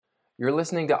You're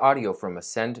listening to audio from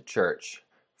Ascend Church.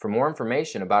 For more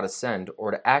information about Ascend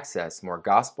or to access more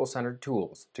gospel-centered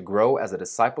tools to grow as a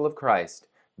disciple of Christ,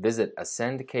 visit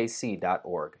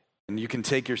ascendkc.org. And you can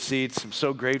take your seats. I'm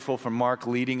so grateful for Mark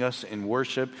leading us in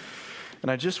worship. And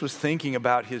I just was thinking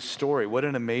about his story. What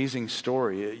an amazing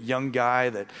story. A young guy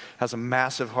that has a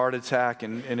massive heart attack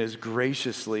and is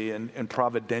graciously and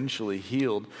providentially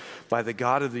healed by the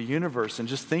God of the universe. And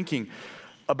just thinking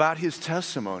about his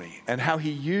testimony and how he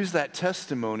used that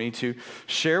testimony to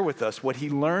share with us what he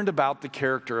learned about the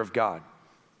character of God.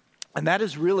 And that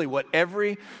is really what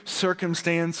every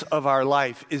circumstance of our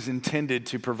life is intended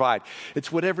to provide.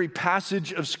 It's what every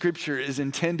passage of Scripture is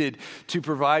intended to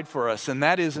provide for us. And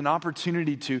that is an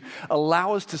opportunity to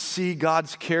allow us to see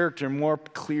God's character more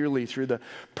clearly through the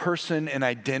person and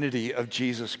identity of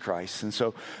Jesus Christ. And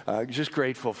so just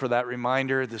grateful for that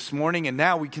reminder this morning. And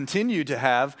now we continue to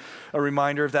have a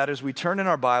reminder of that as we turn in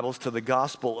our Bibles to the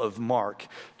Gospel of Mark,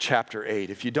 chapter 8.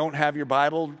 If you don't have your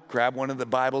Bible, grab one of the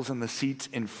Bibles in the seats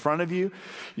in front of you.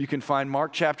 You can find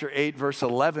Mark chapter 8, verse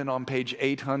 11 on page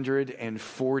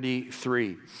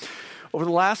 843. Over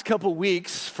the last couple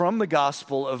weeks from the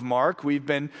Gospel of Mark, we've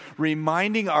been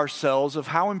reminding ourselves of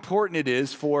how important it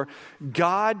is for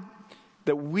God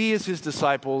that we as his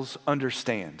disciples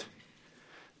understand.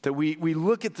 That we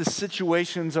look at the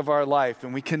situations of our life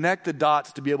and we connect the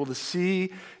dots to be able to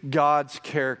see God's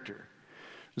character.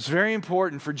 It's very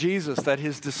important for Jesus that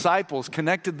his disciples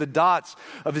connected the dots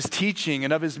of his teaching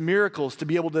and of his miracles to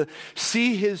be able to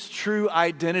see his true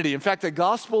identity. In fact, the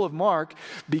Gospel of Mark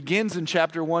begins in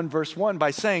chapter 1, verse 1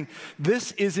 by saying,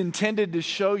 "This is intended to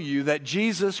show you that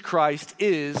Jesus Christ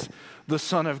is the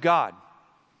Son of God."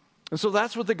 And so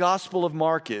that's what the Gospel of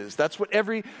Mark is. That's what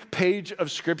every page of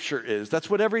Scripture is. That's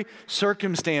what every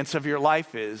circumstance of your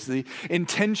life is. The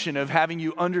intention of having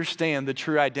you understand the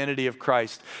true identity of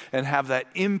Christ and have that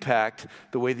impact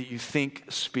the way that you think,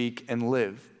 speak, and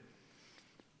live.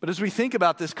 But as we think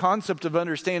about this concept of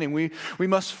understanding, we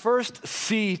must first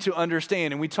see to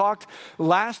understand. And we talked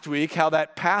last week how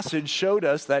that passage showed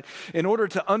us that in order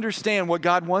to understand what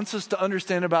God wants us to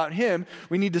understand about him,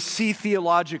 we need to see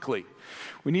theologically.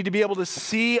 We need to be able to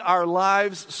see our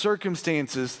lives'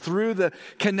 circumstances through the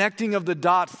connecting of the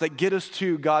dots that get us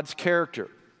to God's character.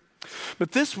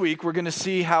 But this week, we're going to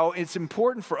see how it's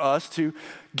important for us to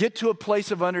get to a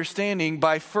place of understanding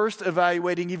by first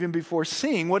evaluating, even before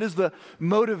seeing, what is the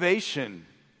motivation?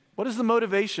 What is the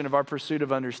motivation of our pursuit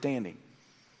of understanding?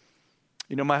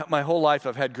 You know, my whole life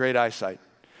I've had great eyesight.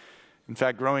 In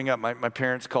fact, growing up, my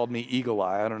parents called me Eagle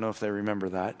Eye. I don't know if they remember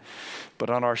that. But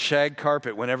on our shag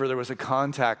carpet, whenever there was a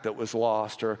contact that was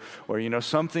lost or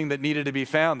something that needed to be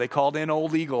found, they called in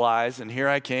old Eagle Eyes, and here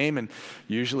I came, and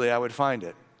usually I would find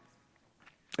it.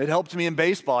 It helped me in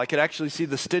baseball. I could actually see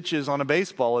the stitches on a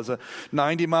baseball as a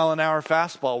 90-mile-an-hour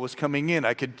fastball was coming in.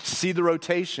 I could see the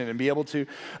rotation and be able to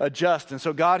adjust. And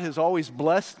so God has always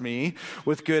blessed me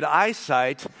with good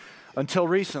eyesight until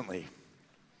recently.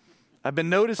 I've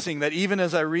been noticing that even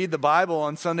as I read the Bible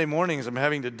on Sunday mornings, I'm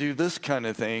having to do this kind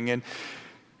of thing. And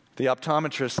the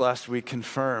optometrist last week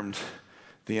confirmed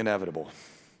the inevitable.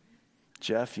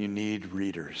 Jeff, you need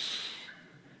readers.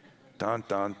 Dun,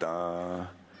 dun, dun.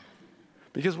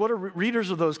 Because what are readers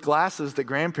are those glasses that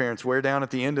grandparents wear down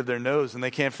at the end of their nose and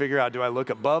they can't figure out, do I look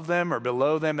above them or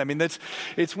below them? I mean,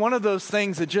 it's one of those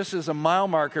things that just is a mile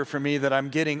marker for me that I'm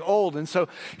getting old. And so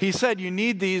he said, you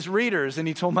need these readers. And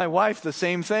he told my wife the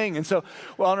same thing. And so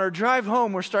on our drive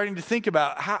home, we're starting to think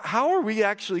about how are we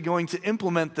actually going to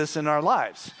implement this in our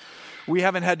lives? We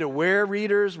haven't had to wear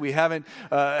readers. We haven't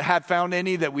had found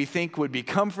any that we think would be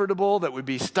comfortable, that would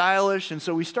be stylish. And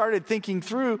so we started thinking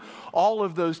through all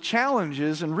of those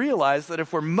challenges and realized that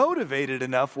if we're motivated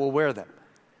enough, we'll wear them.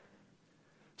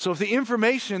 So if the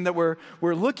information that we're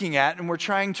looking at and we're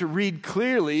trying to read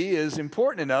clearly is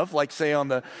important enough, like say on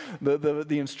the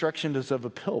instructions of a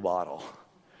pill bottle,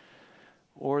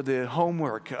 or the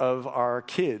homework of our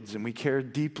kids, and we care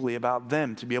deeply about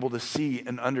them to be able to see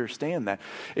and understand that.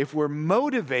 If we're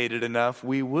motivated enough,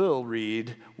 we will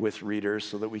read with readers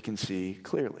so that we can see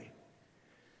clearly.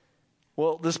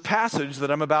 Well, this passage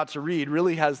that I'm about to read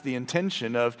really has the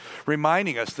intention of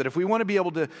reminding us that if we want to be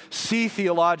able to see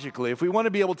theologically, if we want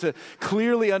to be able to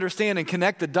clearly understand and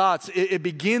connect the dots, it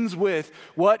begins with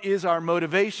what is our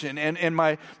motivation. And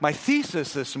my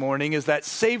thesis this morning is that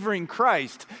savoring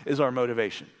Christ is our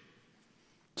motivation.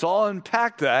 So I'll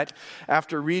unpack that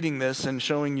after reading this and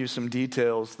showing you some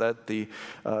details that the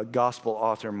gospel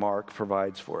author Mark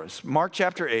provides for us. Mark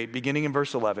chapter 8, beginning in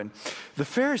verse 11, the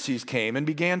Pharisees came and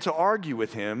began to argue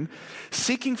with him,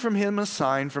 seeking from him a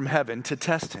sign from heaven to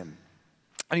test him.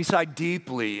 And he sighed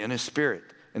deeply in his spirit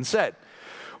and said,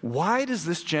 Why does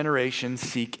this generation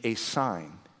seek a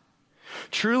sign?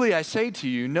 Truly, I say to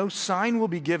you, no sign will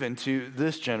be given to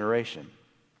this generation."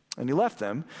 And he left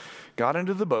them, got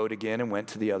into the boat again, and went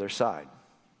to the other side.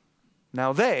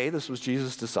 Now they, this was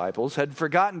Jesus' disciples, had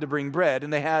forgotten to bring bread,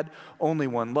 and they had only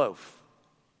one loaf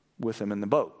with them in the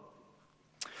boat.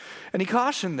 And he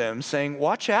cautioned them, saying,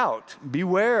 "Watch out,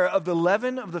 beware of the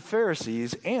leaven of the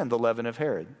Pharisees and the leaven of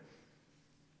Herod."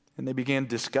 And they began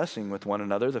discussing with one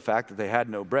another the fact that they had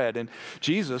no bread. And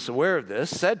Jesus, aware of this,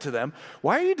 said to them,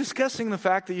 "Why are you discussing the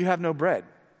fact that you have no bread?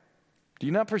 Do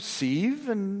you not perceive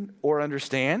or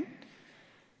understand?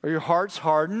 Are your hearts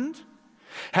hardened?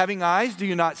 Having eyes, do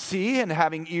you not see? And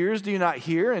having ears, do you not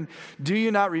hear? And do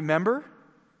you not remember?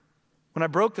 When I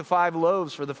broke the 5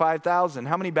 loaves for the 5,000,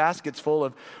 how many baskets full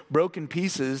of broken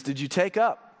pieces did you take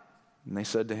up?" And they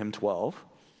said to him, 12.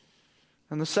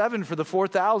 "And the 7 for the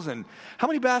 4,000, how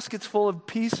many baskets full of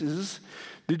pieces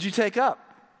did you take up?"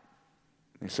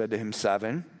 They said to him,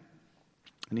 7.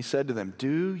 And he said to them,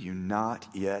 "Do you not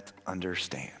yet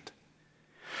understand?"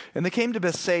 And they came to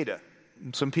Bethsaida.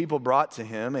 And some people brought to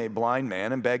him a blind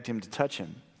man and begged him to touch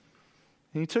him.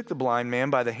 And he took the blind man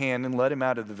by the hand and led him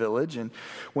out of the village. And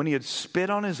when he had spit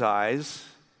on his eyes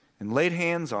and laid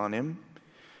hands on him,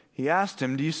 he asked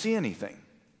him, "Do you see anything?"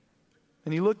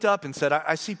 And he looked up and said,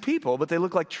 I see people, but they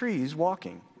look like trees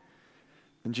walking."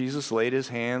 And Jesus laid his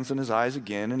hands on his eyes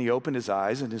again, and he opened his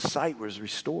eyes, and his sight was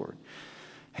restored.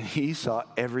 And he saw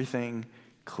everything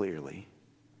clearly.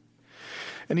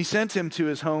 And he sent him to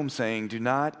his home, saying, "Do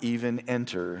not even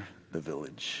enter the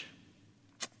village."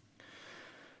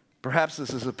 Perhaps this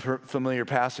is a familiar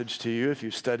passage to you if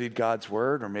you've studied God's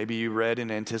word, or maybe you read in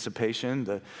anticipation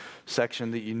the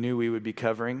section that you knew we would be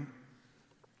covering.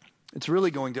 It's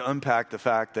really going to unpack the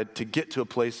fact that to get to a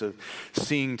place of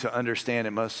seeing to understand,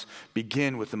 it must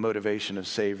begin with the motivation of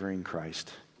savoring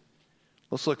Christ.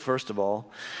 Let's look first of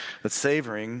all that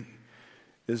savoring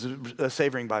is a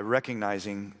savoring by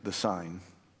recognizing the sign.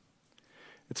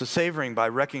 It's a savoring by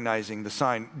recognizing the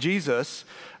sign. Jesus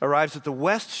arrives at the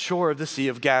west shore of the Sea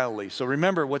of Galilee. So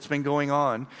remember what's been going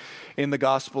on in the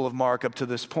Gospel of Mark up to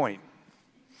this point.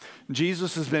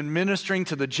 Jesus has been ministering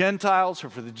to the Gentiles or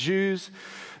for the Jews.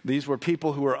 These were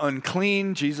people who were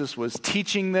unclean. Jesus was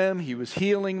teaching them. He was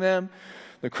healing them.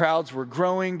 The crowds were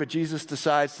growing, but Jesus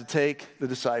decides to take the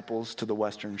disciples to the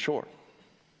western shore.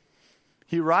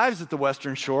 He arrives at the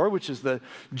western shore, which is the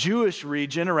Jewish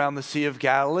region around the Sea of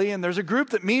Galilee, and there's a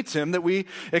group that meets him that we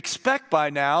expect by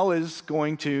now is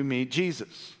going to meet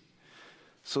Jesus.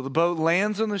 So the boat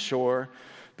lands on the shore,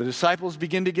 the disciples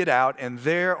begin to get out, and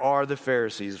there are the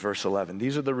Pharisees, verse 11.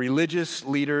 These are the religious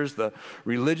leaders, the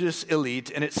religious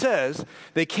elite, and it says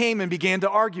they came and began to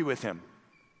argue with him.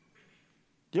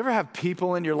 Do you ever have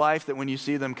people in your life that when you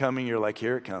see them coming, you're like,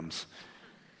 here it comes?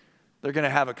 They're going to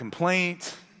have a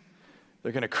complaint.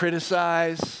 They're going to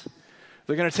criticize.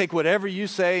 They're going to take whatever you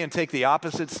say and take the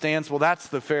opposite stance. Well, that's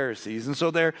the Pharisees. And so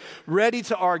they're ready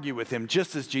to argue with him,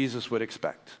 just as Jesus would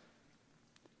expect.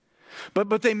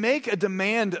 But they make a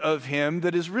demand of him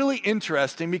that is really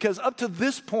interesting because up to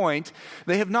this point,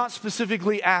 they have not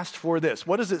specifically asked for this.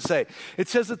 What does it say? It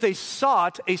says that they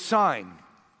sought a sign.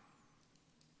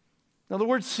 Now, the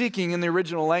word seeking in the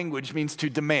original language means to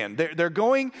demand. They're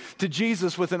going to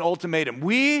Jesus with an ultimatum.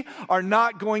 We are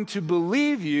not going to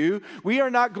believe you. We are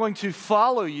not going to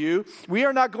follow you. We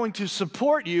are not going to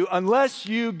support you unless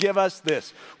you give us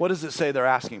this. What does it say they're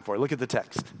asking for? Look at the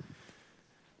text.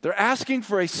 They're asking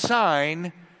for a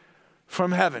sign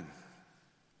from heaven.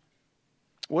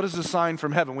 What is the sign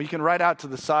from heaven? Well, you can write out to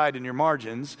the side in your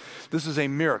margins. This is a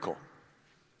miracle.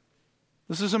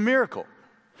 This is a miracle.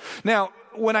 Now,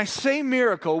 when I say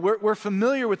miracle, we're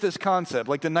familiar with this concept,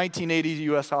 like the 1980s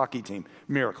U.S. hockey team,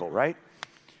 miracle, right?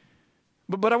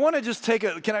 But I want to just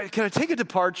can I take a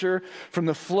departure from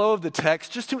the flow of the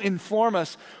text just to inform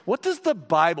us, what does the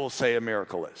Bible say a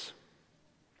miracle is?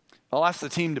 I'll ask the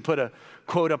team to put a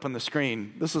quote up on the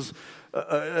screen. This is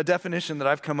a definition that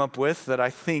I've come up with that I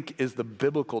think is the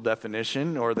biblical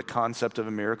definition or the concept of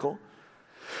a miracle.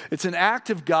 It's an act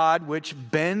of God which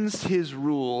bends his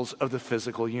rules of the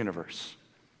physical universe.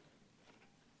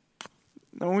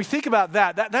 Now, when we think about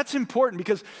that's important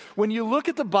because when you look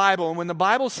at the Bible and when the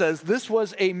Bible says this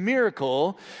was a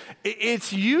miracle,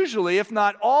 it's usually, if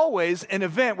not always, an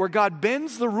event where God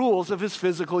bends the rules of his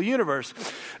physical universe.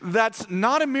 That's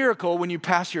not a miracle when you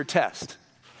pass your test.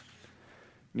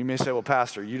 You may say, well,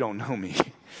 Pastor, you don't know me.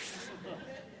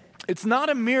 It's not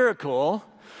a miracle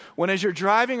When as you're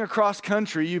driving across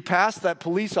country, you pass that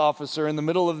police officer in the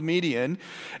middle of the median,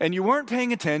 and you weren't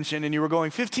paying attention, and you were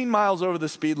going 15 miles over the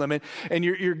speed limit, and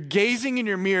you're gazing in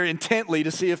your mirror intently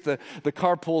to see if the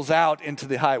car pulls out into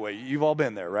the highway. You've all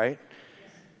been there, right?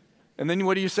 And then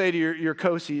what do you say to your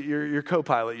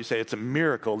co-pilot? You say, it's a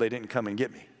miracle they didn't come and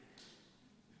get me.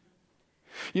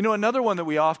 You know, another one that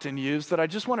we often use that I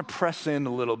just want to press in a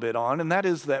little bit on, and that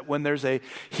is that when there's a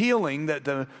healing that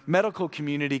the medical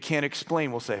community can't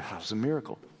explain, we'll say, oh, it's a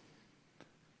miracle.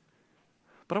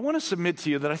 But I want to submit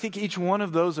to you that I think each one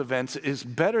of those events is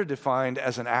better defined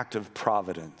as an act of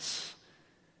providence.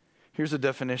 Here's a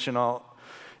definition I'll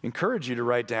encourage you to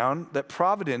write down, that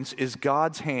providence is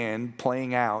God's hand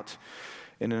playing out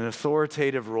in an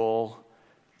authoritative role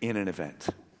in an event.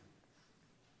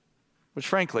 Which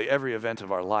frankly, every event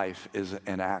of our life is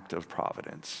an act of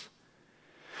providence.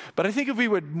 But I think if we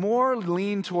would more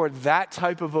lean toward that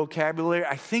type of vocabulary,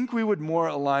 I think we would more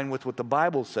align with what the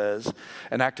Bible says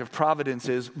an act of providence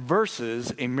is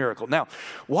versus a miracle. Now,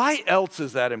 why else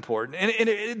is that important?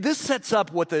 And this sets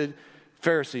up what the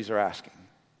Pharisees are asking.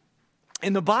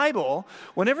 In the Bible,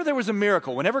 whenever there was a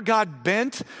miracle, whenever God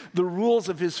bent the rules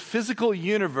of his physical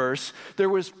universe, there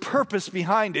was purpose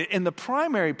behind it. And the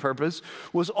primary purpose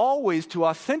was always to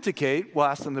authenticate, we'll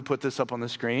ask them to put this up on the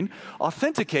screen,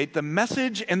 authenticate the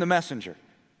message and the messenger.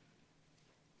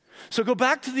 So go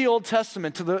back to the Old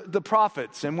Testament, to the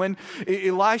prophets, and when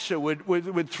Elisha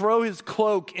would throw his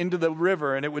cloak into the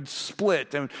river and it would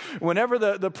split, and whenever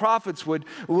the prophets would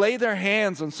lay their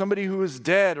hands on somebody who was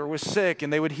dead or was sick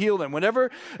and they would heal them,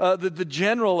 whenever the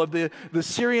general of the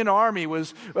Syrian army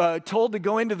was told to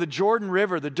go into the Jordan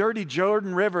River, the dirty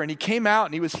Jordan River, and he came out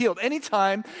and he was healed.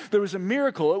 Anytime there was a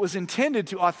miracle, it was intended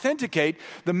to authenticate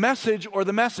the message or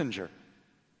the messenger.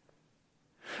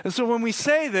 And so when we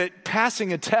say that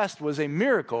passing a test was a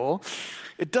miracle,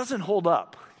 it doesn't hold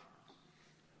up.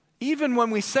 Even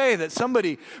when we say that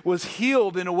somebody was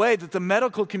healed in a way that the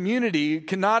medical community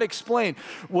cannot explain,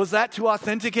 was that to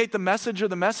authenticate the message or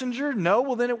the messenger? No,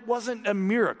 well then it wasn't a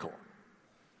miracle.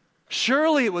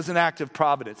 Surely it was an act of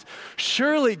providence.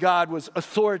 Surely God was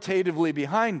authoritatively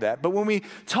behind that. But when we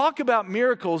talk about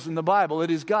miracles in the Bible, it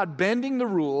is God bending the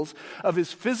rules of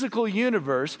his physical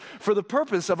universe for the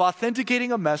purpose of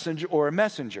authenticating a message or a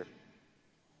messenger.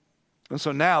 And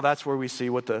so now that's where we see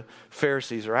what the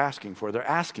Pharisees are asking for. They're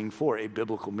asking for a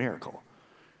biblical miracle.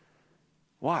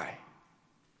 Why?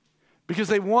 Because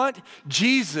they want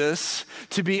Jesus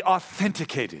to be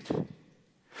authenticated.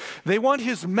 They want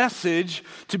his message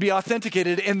to be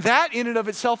authenticated, and that in and of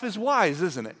itself is wise,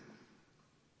 isn't it?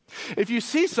 If you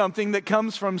see something that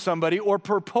comes from somebody or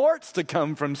purports to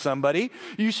come from somebody,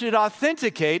 you should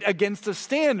authenticate against a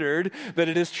standard that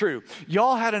it is true.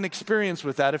 Y'all had an experience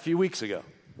with that a few weeks ago.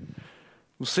 I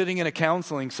was sitting in a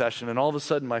counseling session, and all of a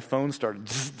sudden my phone started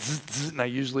zzz, zzz, zzz, and I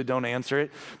usually don't answer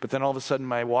it, but then all of a sudden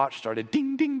my watch started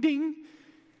ding, ding, ding.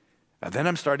 And then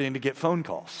I'm starting to get phone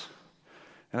calls.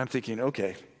 And I'm thinking,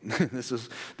 okay, this is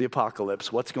the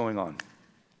apocalypse. What's going on?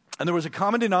 And there was a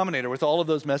common denominator with all of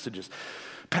those messages.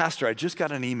 Pastor, I just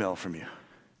got an email from you.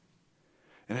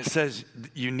 And it says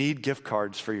you need gift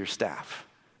cards for your staff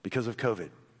because of COVID.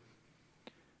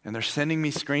 And they're sending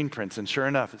me screen prints. And sure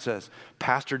enough, it says,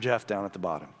 Pastor Jeff down at the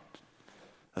bottom.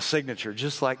 A signature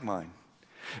just like mine.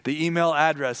 The email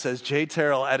address says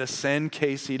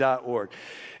jterrell@ascendkc.org.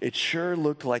 It sure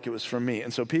looked like it was from me.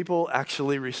 And so people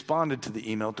actually responded to the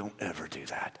email, don't ever do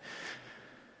that.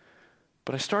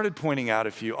 But I started pointing out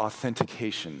a few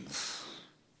authentications.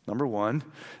 Number one,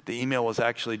 the email was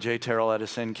actually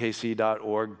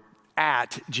jterrell@ascendkc.org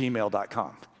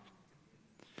 @gmail.com.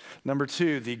 Number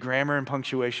two, the grammar and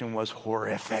punctuation was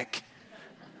horrific.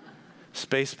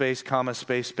 Space, comma,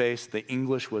 space. The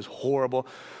English was horrible.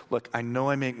 Look, I know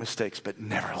I make mistakes, but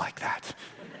never like that.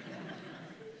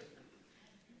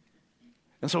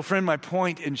 And so, friend, my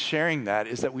point in sharing that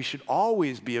is that we should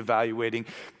always be evaluating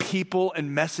people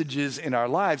and messages in our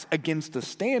lives against a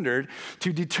standard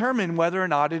to determine whether or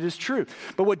not it is true.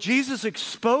 But what Jesus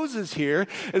exposes here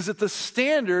is that the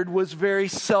standard was very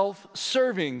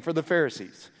self-serving for the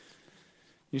Pharisees.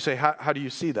 You say, how do you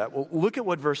see that? Well, look at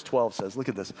what verse 12 says. Look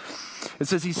at this. It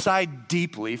says he sighed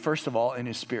deeply, first of all, in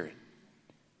his spirit.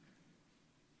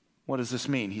 What does this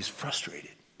mean? He's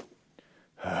frustrated.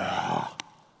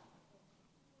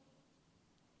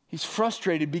 He's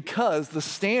frustrated because the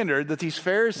standard that these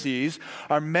Pharisees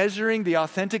are measuring the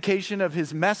authentication of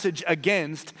his message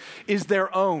against is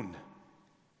their own.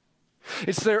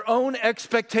 It's their own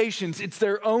expectations. It's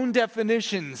their own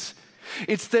definitions.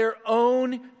 It's their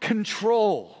own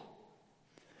control.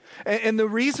 And the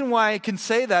reason why I can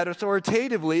say that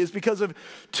authoritatively is because of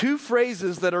two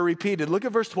phrases that are repeated. Look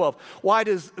at verse 12. Why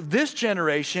does this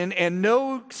generation and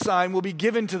no sign will be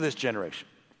given to this generation?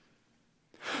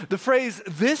 The phrase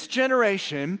this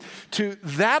generation to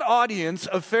that audience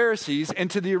of Pharisees and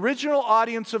to the original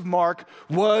audience of Mark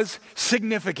was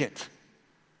significant.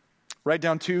 Write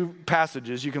down two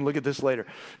passages. You can look at this later.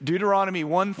 Deuteronomy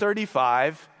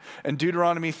 1:35 and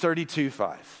Deuteronomy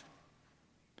 32:5.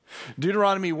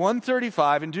 Deuteronomy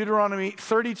 1:35 and Deuteronomy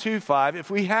 32:5. If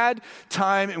we had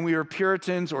time and we were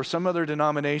Puritans or some other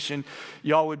denomination,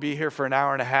 y'all would be here for an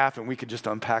hour and a half and we could just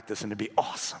unpack this and it'd be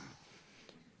awesome.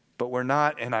 But we're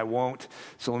not, and I won't,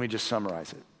 so let me just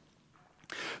summarize it.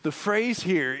 The phrase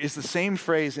here is the same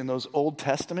phrase in those Old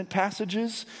Testament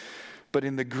passages, but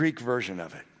in the Greek version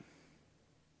of it.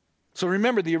 So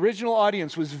remember, the original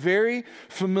audience was very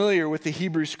familiar with the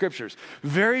Hebrew Scriptures,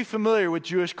 very familiar with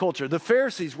Jewish culture. The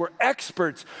Pharisees were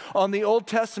experts on the Old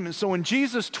Testament. So when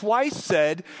Jesus twice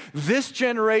said, this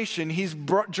generation, he's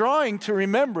drawing to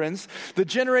remembrance the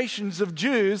generations of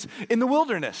Jews in the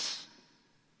wilderness.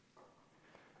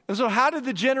 And so how did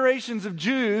the generations of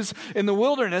Jews in the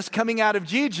wilderness coming out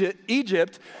of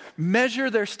Egypt measure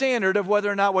their standard of whether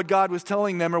or not what God was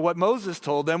telling them or what Moses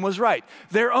told them was right?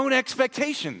 Their own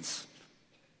expectations.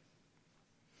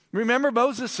 Remember,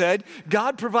 Moses said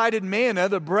God provided manna,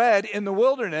 the bread, in the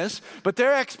wilderness, but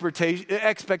their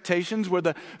expectations were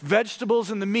the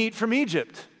vegetables and the meat from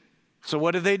Egypt. So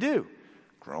what did they do?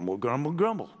 Grumble, grumble,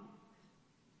 grumble.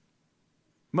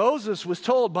 Moses was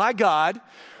told by God,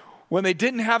 when they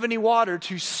didn't have any water,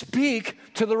 to speak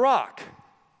to the rock.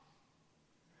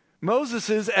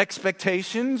 Moses'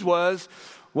 expectations was,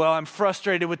 well, I'm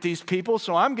frustrated with these people,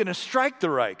 so I'm going to strike the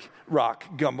rock.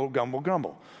 Gumble, gumble,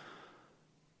 gumble.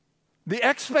 The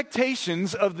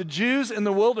expectations of the Jews in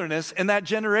the wilderness in that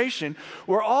generation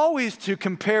were always to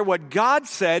compare what God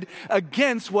said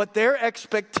against what their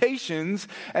expectations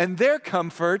and their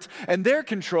comfort and their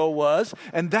control was,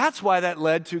 and that's why that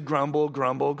led to grumble,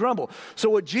 grumble, grumble. So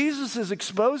what Jesus is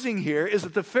exposing here is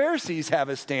that the Pharisees have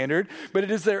a standard, but it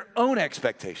is their own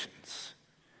expectations,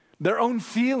 their own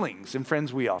feelings. And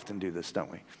friends, we often do this,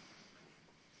 don't we?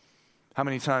 How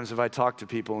many times have I talked to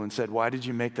people and said, why did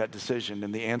you make that decision?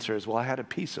 And the answer is, well, I had a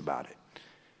peace about it.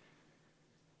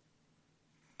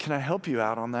 Can I help you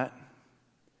out on that?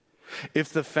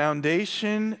 If the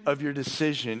foundation of your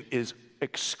decision is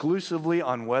exclusively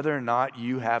on whether or not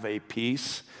you have a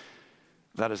peace,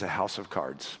 that is a house of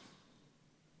cards.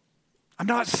 I'm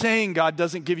not saying God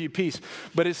doesn't give you peace,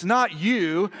 but it's not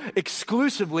you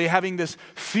exclusively having this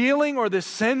feeling or this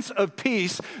sense of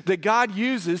peace that God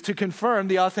uses to confirm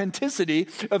the authenticity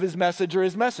of his message or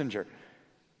his messenger.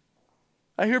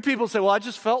 I hear people say, well, I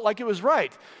just felt like it was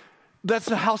right. That's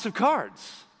a house of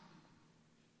cards.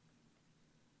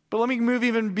 But let me move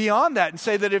even beyond that and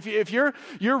say that if your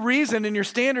reason and your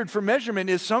standard for measurement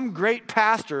is some great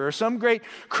pastor or some great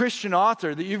Christian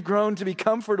author that you've grown to be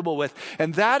comfortable with,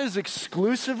 and that is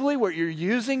exclusively what you're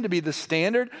using to be the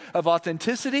standard of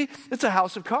authenticity, it's a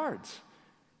house of cards.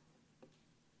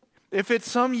 If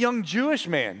it's some young Jewish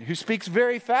man who speaks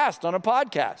very fast on a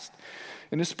podcast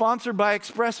and is sponsored by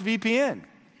ExpressVPN,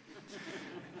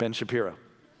 Ben Shapiro.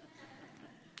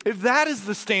 If that is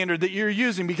the standard that you're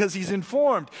using because he's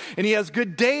informed and he has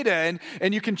good data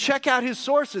and you can check out his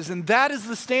sources, and that is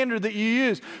the standard that you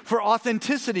use for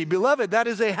authenticity, beloved, that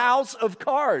is a house of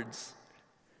cards.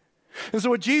 And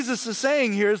so what Jesus is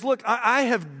saying here is, look, I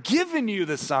have given you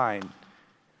the sign,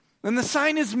 and the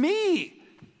sign is me.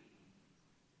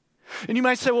 And you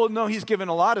might say, well, no, he's given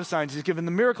a lot of signs. He's given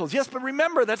the miracles. Yes, but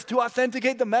remember, that's to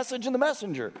authenticate the message and the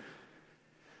messenger.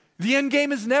 The end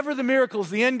game is never the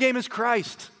miracles. The end game is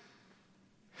Christ.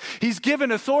 He's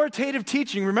given authoritative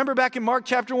teaching. Remember back in Mark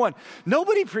chapter 1,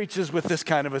 nobody preaches with this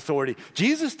kind of authority.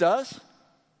 Jesus does.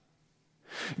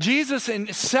 Jesus, in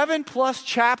 7+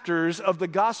 chapters of the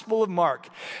Gospel of Mark,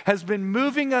 has been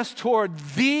moving us toward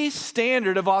the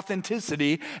standard of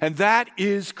authenticity, and that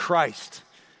is Christ.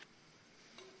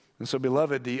 And so,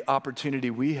 beloved, the opportunity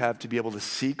we have to be able to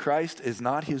see Christ is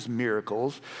not his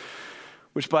miracles,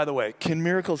 which, by the way, can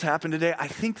miracles happen today? I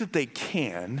think that they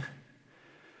can,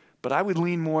 but I would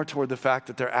lean more toward the fact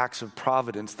that they're acts of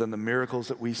providence than the miracles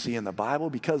that we see in the Bible,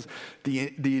 because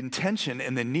the intention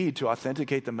and the need to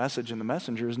authenticate the message and the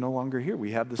messenger is no longer here.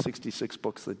 We have the 66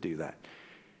 books that do that.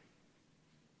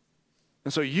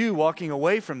 And so you walking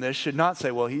away from this should not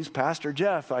say, well, he's Pastor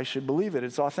Jeff, I should believe it,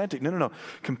 it's authentic. No.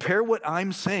 Compare what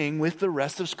I'm saying with the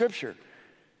rest of Scripture.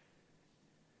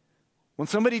 When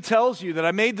somebody tells you that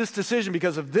I made this decision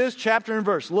because of this chapter and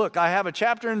verse, look, I have a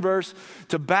chapter and verse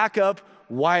to back up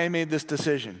why I made this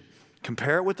decision.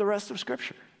 Compare it with the rest of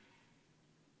Scripture.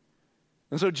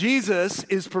 And so Jesus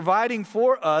is providing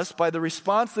for us by the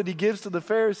response that he gives to the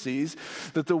Pharisees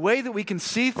that the way that we can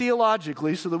see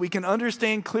theologically so that we can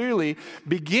understand clearly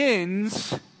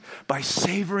begins by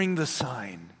savoring the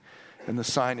sign. And the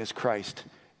sign is Christ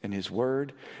and his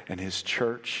word and his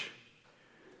church.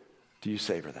 Do you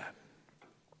savor that?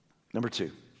 Number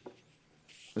two,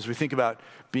 as we think about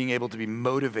being able to be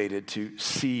motivated to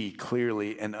see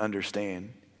clearly and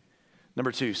understand.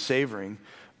 Number two, savoring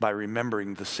by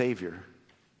remembering the Savior.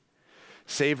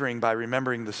 Savoring by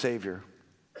remembering the Savior.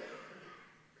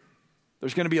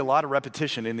 There's going to be a lot of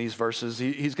repetition in these verses.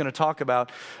 He's going to talk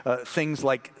about things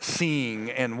like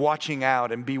seeing and watching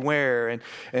out and beware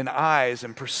and eyes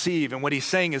and perceive. And what he's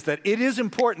saying is that it is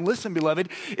important, listen, beloved,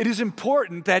 it is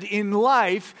important that in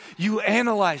life you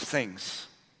analyze things.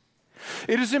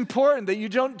 It is important that you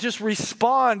don't just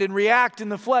respond and react in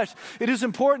the flesh. It is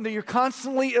important that you're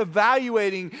constantly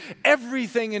evaluating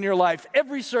everything in your life,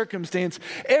 every circumstance,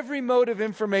 every mode of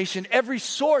information, every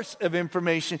source of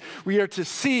information. We are to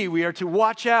see, we are to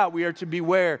watch out, we are to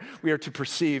beware, we are to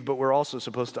perceive, but we're also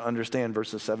supposed to understand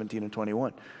verses 17 and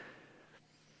 21.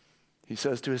 He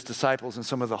says to his disciples in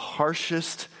some of the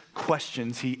harshest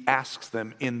questions he asks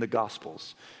them in the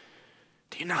Gospels,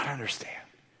 do you not understand?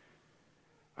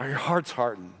 Are your hearts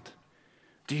hardened?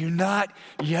 Do you not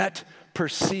yet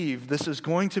perceive? This is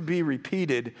going to be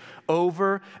repeated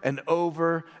over and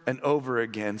over and over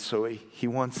again. So he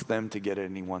wants them to get it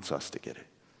and he wants us to get it.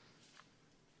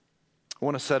 I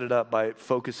want to set it up by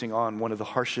focusing on one of the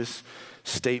harshest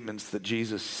statements that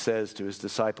Jesus says to his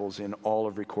disciples in all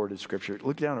of recorded Scripture.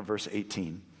 Look down at verse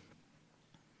 18.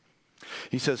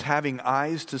 He says, having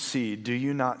eyes to see, do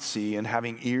you not see? And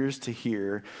having ears to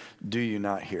hear, do you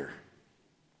not hear?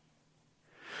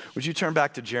 Would you turn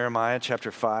back to Jeremiah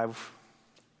chapter 5?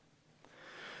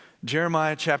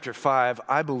 Jeremiah chapter 5,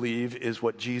 I believe, is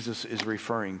what Jesus is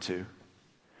referring to.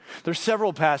 There's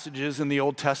several passages in the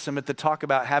Old Testament that talk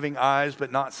about having eyes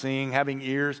but not seeing, having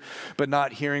ears but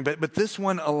not hearing, but this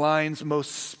one aligns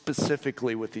most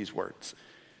specifically with these words.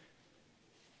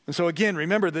 And so again,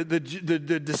 remember the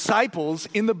disciples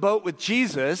in the boat with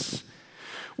Jesus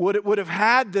would have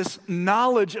had this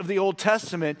knowledge of the Old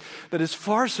Testament that is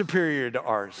far superior to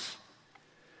ours.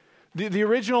 The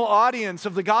original audience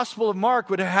of the Gospel of Mark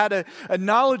would have had a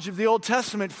knowledge of the Old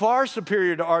Testament far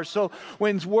superior to ours. So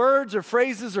when words or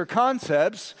phrases or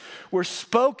concepts were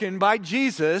spoken by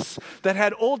Jesus that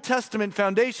had Old Testament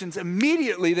foundations,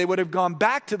 immediately they would have gone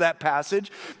back to that passage,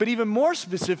 but even more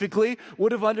specifically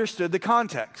would have understood the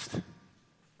context.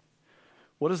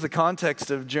 What is the context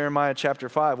of Jeremiah chapter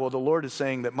 5? Well, the Lord is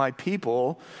saying that my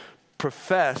people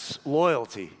profess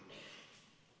loyalty.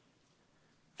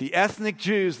 The ethnic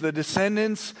Jews, the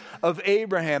descendants of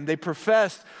Abraham, they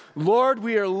professed, Lord,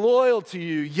 we are loyal to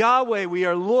you. Yahweh, we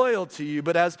are loyal to you.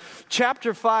 But as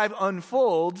chapter 5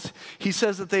 unfolds, he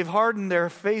says that they've hardened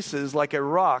their faces like a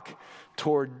rock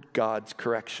toward God's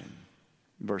correction.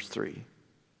 Verse 3.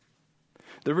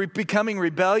 They're becoming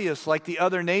rebellious like the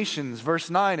other nations, verse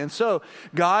 9. And so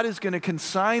God is going to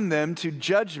consign them to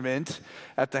judgment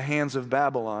at the hands of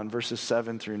Babylon, verses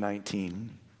 7 through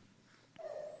 19.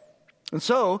 And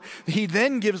so he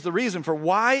then gives the reason for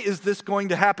why is this going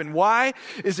to happen? Why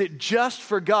is it just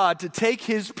for God to take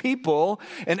his people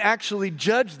and actually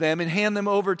judge them and hand them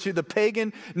over to the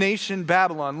pagan nation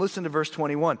Babylon? Listen to verse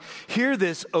 21. Hear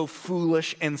this, O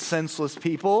foolish and senseless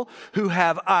people who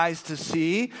have eyes to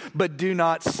see but do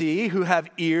not see, who have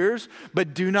ears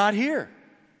but do not hear.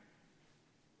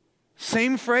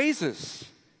 Same phrases.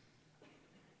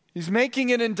 He's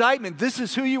making an indictment. This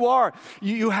is who you are.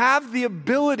 You have the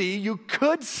ability, you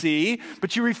could see,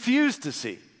 but you refuse to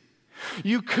see.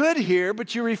 You could hear,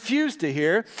 but you refuse to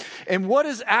hear. And what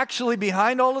is actually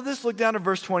behind all of this? Look down at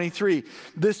verse 23.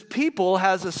 This people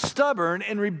has a stubborn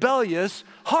and rebellious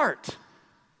heart.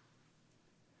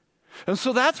 And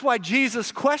so that's why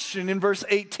Jesus' question in verse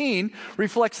 18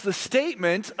 reflects the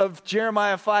statement of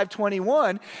Jeremiah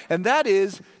 5:21, and that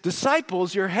is,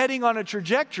 disciples, you're heading on a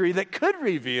trajectory that could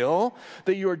reveal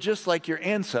that you are just like your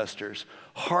ancestors,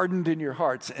 hardened in your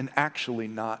hearts and actually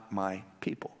not my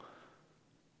people.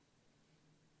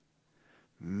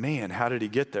 Man, how did he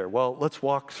get there? Well, let's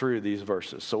walk through these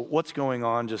verses. So what's going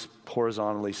on, just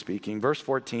horizontally speaking? Verse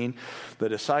 14, the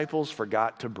disciples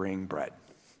forgot to bring bread.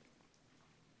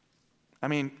 I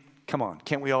mean, come on,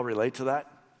 can't we all relate to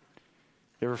that?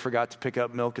 You ever forgot to pick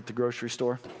up milk at the grocery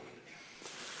store?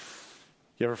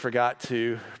 You ever forgot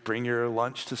to bring your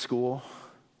lunch to school?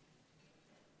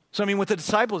 So, I mean, what the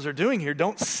disciples are doing here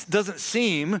doesn't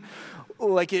seem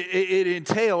like it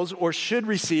entails or should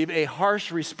receive a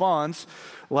harsh response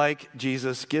like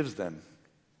Jesus gives them.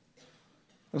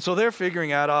 And so they're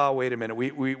figuring out, wait a minute,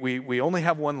 we only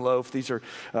have one loaf. These are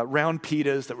round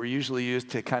pitas that were usually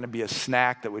used to kind of be a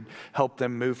snack that would help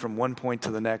them move from one point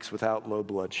to the next without low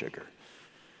blood sugar.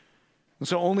 And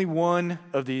so only one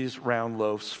of these round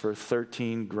loaves for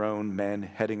 13 grown men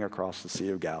heading across the Sea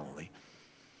of Galilee.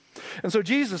 And so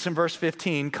Jesus in verse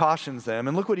 15 cautions them,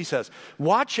 and look what he says.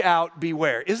 Watch out,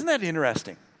 beware. Isn't that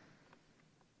interesting?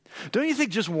 Don't you think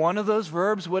just one of those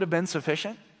verbs would have been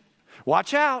sufficient?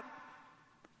 Watch out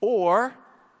or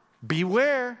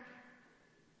beware.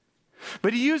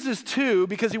 But he uses two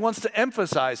because he wants to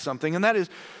emphasize something, and that is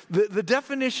the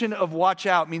definition of watch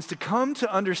out means to come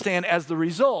to understand as the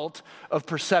result of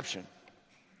perception.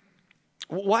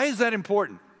 Why is that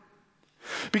important?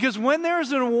 Because when there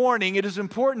is a warning, it is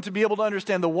important to be able to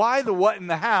understand the why, the what, and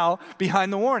the how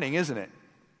behind the warning, isn't it?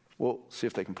 We'll see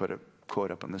if they can put a quote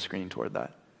up on the screen toward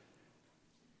that.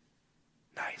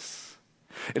 Nice.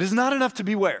 It is not enough to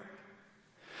beware.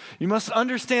 You must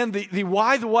understand the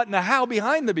why, the what, and the how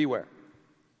behind the beware.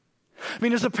 I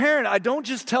mean, as a parent, I don't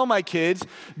just tell my kids,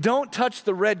 don't touch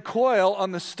the red coil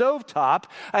on the stovetop.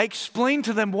 I explain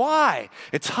to them why.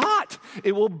 It's hot.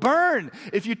 It will burn.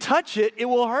 If you touch it, it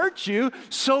will hurt you.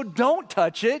 So don't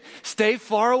touch it. Stay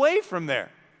far away from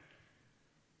there.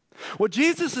 What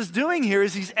Jesus is doing here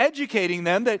is he's educating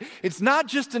them that it's not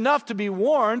just enough to be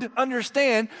warned.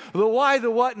 Understand the why,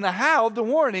 the what, and the how of the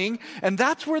warning, and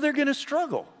that's where they're going to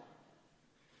struggle.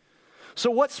 So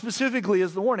what specifically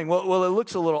is the warning? Well, it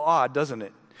looks a little odd, doesn't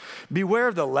it? Beware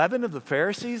of the leaven of the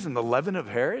Pharisees and the leaven of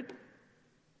Herod. I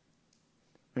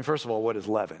mean, first of all, what is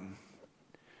leaven?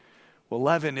 Well,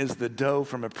 leaven is the dough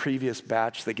from a previous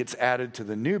batch that gets added to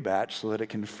the new batch so that it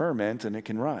can ferment and it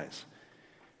can rise.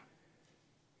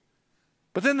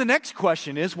 But then the next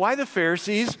question is, why the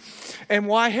Pharisees and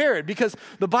why Herod? Because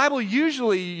the Bible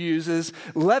usually uses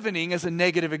leavening as a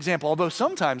negative example, although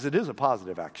sometimes it is a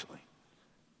positive, actually.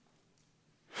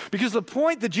 Because the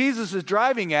point that Jesus is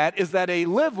driving at is that a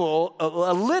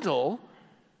little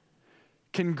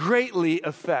can greatly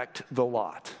affect the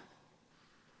lot.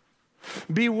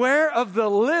 Beware of the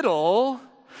little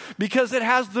because it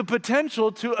has the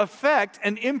potential to affect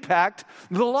and impact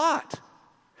the lot.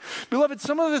 Beloved,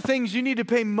 some of the things you need to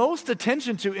pay most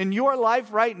attention to in your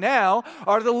life right now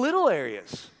are the little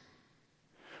areas.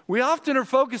 We often are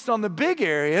focused on the big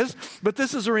areas, but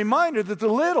this is a reminder that the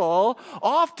little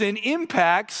often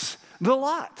impacts the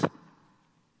lot.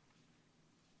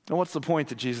 And what's the point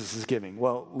that Jesus is giving?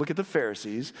 Well, look at the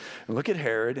Pharisees and look at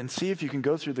Herod and see if you can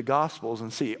go through the Gospels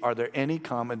and see, are there any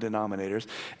common denominators?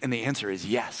 And the answer is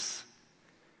yes.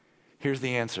 Here's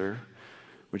the answer.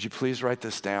 Would you please write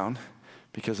this down?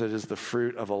 Because it is the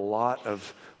fruit of a lot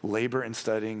of labor and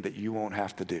studying that you won't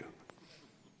have to do.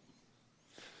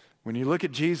 When you look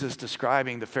at Jesus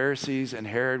describing the Pharisees and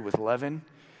Herod with leaven,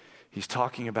 he's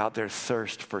talking about their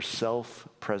thirst for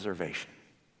self-preservation.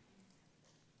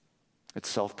 It's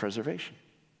self-preservation.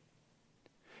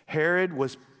 Herod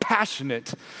was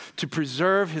passionate to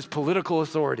preserve his political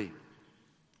authority.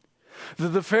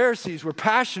 The Pharisees were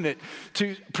passionate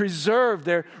to preserve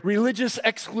their religious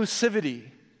exclusivity.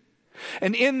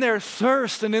 And in their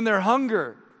thirst and in their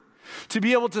hunger to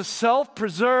be able to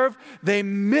self-preserve, they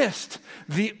missed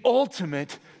the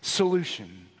ultimate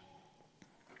solution.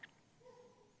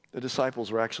 The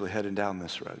disciples were actually heading down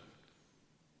this road.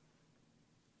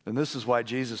 And this is why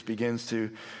Jesus begins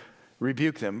to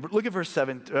rebuke them. Look at verse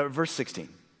 16.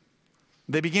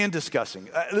 They began discussing.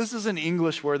 This is an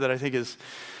English word that I think is,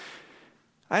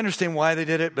 I understand why they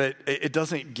did it, but it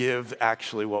doesn't give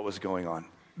actually what was going on.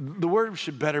 The word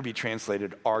should better be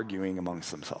translated arguing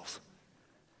amongst themselves.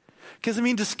 Because,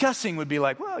 discussing would be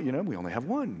like, well, we only have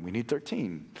one. We need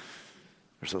 13.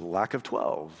 There's a lack of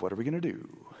 12. What are we going to do?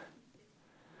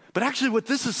 But actually what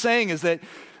this is saying is that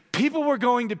people were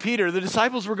going to Peter, the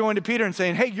disciples were going to Peter and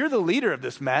saying, hey, you're the leader of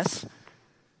this mess.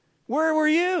 Where were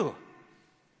you?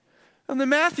 And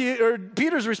then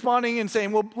Peter's responding and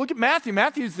saying, well, look at Matthew.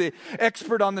 Matthew's the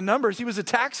expert on the numbers. He was a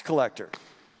tax collector.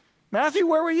 Matthew,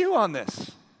 where were you on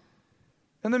this?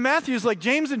 And then Matthew's like,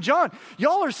 James and John,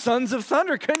 y'all are sons of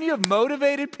thunder. Couldn't you have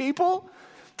motivated people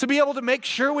to be able to make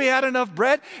sure we had enough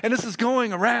bread? And this is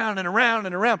going around and around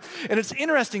and around. And it's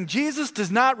interesting. Jesus does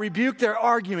not rebuke their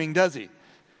arguing, does he?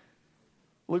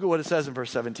 Look at what it says in verse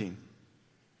 17.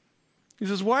 He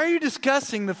says, why are you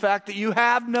discussing the fact that you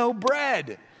have no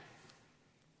bread?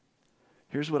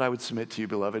 Here's what I would submit to you,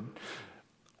 beloved.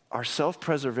 Our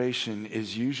self-preservation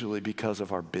is usually because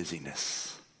of our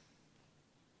busyness.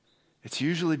 It's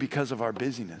usually because of our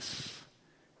busyness.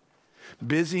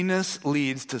 Busyness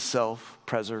leads to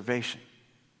self-preservation.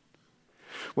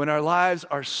 When our lives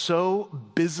are so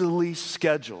busily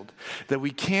scheduled that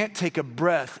we can't take a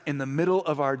breath in the middle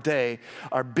of our day,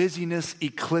 our busyness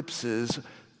eclipses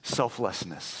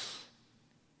selflessness.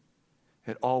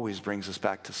 It always brings us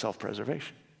back to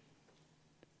self-preservation.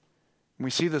 We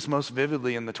see this most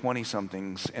vividly in the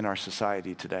 20-somethings in our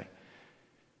society today.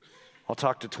 I'll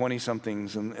talk to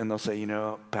 20-somethings and they'll say,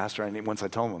 Pastor, once I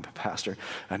tell them, Pastor,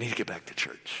 I need to get back to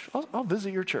church. I'll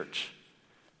visit your church.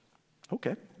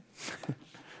 Okay.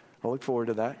 I'll look forward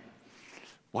to that.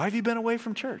 Why have you been away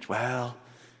from church? Well,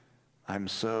 I'm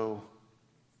so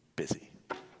busy.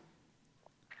 I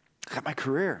got my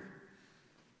career.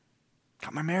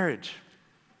 Got my marriage.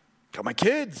 Got my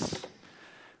kids.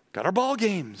 Got our ball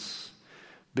games.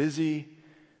 Busy,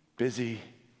 busy,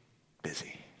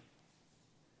 busy.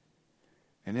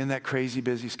 And in that crazy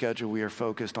busy schedule, we are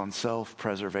focused on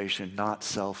self-preservation, not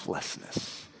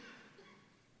selflessness.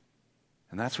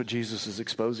 And that's what Jesus is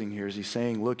exposing here, is he's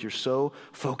saying, look, you're so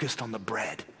focused on the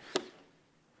bread.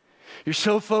 You're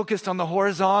so focused on the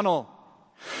horizontal.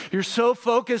 You're so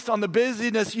focused on the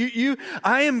busyness.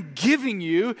 I am giving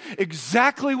you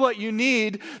exactly what you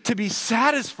need to be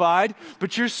satisfied,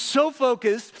 but you're so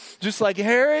focused, just like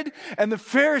Herod and the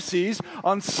Pharisees,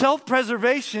 on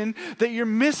self-preservation that you're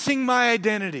missing my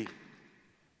identity.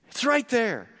 It's right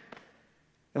there.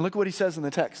 And look what he says in the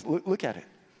text. Look at it.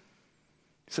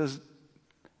 He says,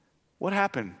 what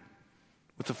happened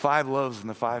with the 5 loaves and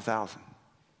the 5,000?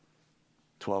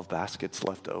 12 baskets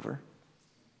left over.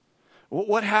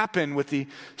 What happened with the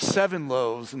 7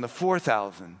 loaves and the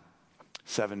 4,000?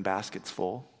 7 baskets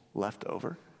full left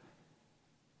over.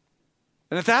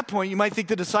 And at that point, you might think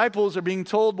the disciples are being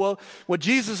told, well, what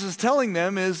Jesus is telling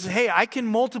them is, hey, I can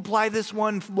multiply this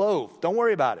 1 loaf. Don't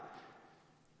worry about it.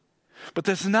 But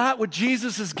that's not what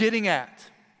Jesus is getting at.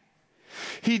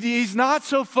 He's not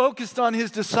so focused on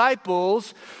his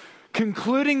disciples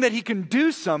concluding that he can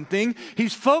do something.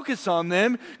 He's focused on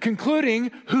them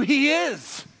concluding who he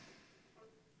is.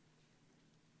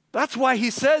 That's why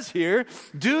he says here,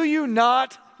 do you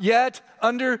not yet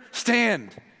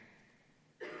understand?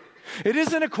 It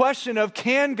isn't a question of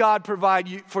can God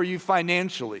provide for you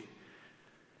financially.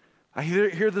 I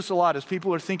hear this a lot as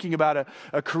people are thinking about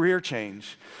a career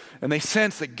change, and they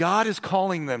sense that God is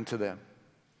calling them to them.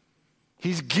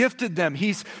 He's gifted them.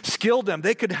 He's skilled them.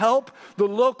 They could help the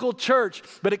local church,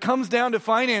 but it comes down to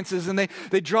finances, and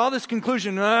they draw this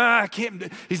conclusion,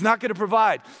 he's not going to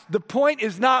provide. The point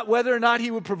is not whether or not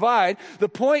he would provide. The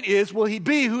point is, will he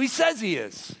be who he says he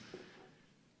is?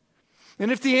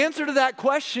 And if the answer to that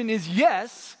question is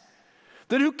yes,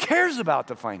 then who cares about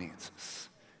the finances?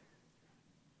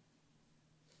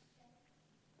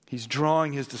 He's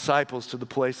drawing his disciples to the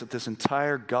place that this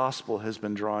entire gospel has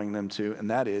been drawing them to, and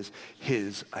that is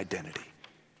his identity.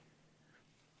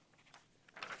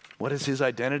 What is his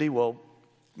identity? Well,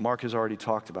 Mark has already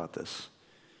talked about this.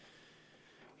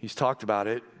 He's talked about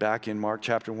it back in Mark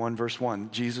chapter 1, verse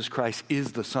 1. Jesus Christ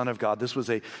is the Son of God. This was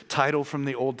a title from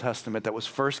the Old Testament that was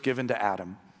first given to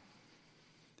Adam.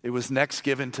 It was next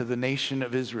given to the nation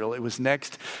of Israel. It was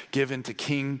next given to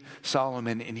King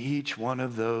Solomon, and each one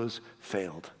of those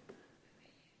failed.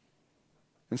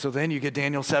 And so then you get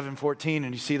Daniel 7:14,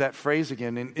 and you see that phrase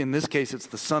again. In this case, it's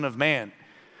the Son of Man,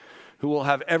 who will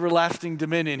have everlasting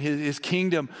dominion. His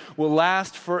kingdom will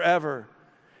last forever.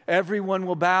 Everyone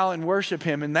will bow and worship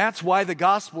him. And that's why the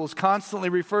Gospels constantly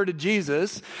refer to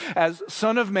Jesus as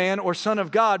Son of Man or Son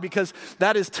of God, because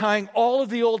that is tying all of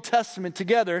the Old Testament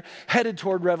together, headed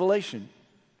toward Revelation.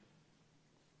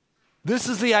 This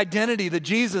is the identity that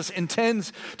Jesus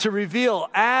intends to reveal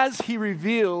as he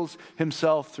reveals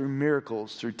himself through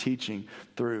miracles, through teaching,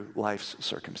 through life's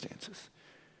circumstances.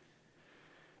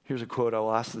 Here's a quote I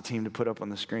will ask the team to put up on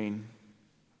the screen.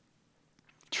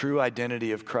 True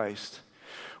identity of Christ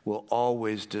will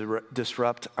always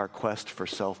disrupt our quest for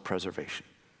self-preservation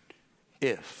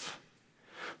if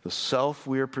the self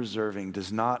we are preserving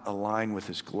does not align with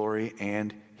his glory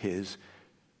and his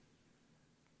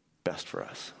best for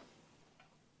us.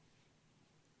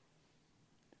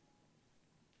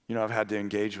 I've had to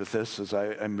engage with this as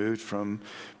I moved from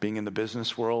being in the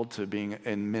business world to being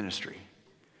in ministry.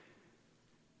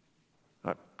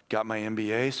 I got my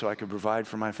MBA so I could provide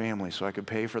for my family, so I could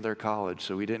pay for their college,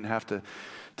 so we didn't have to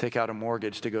take out a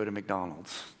mortgage to go to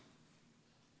McDonald's.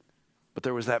 But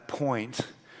there was that point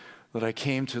that I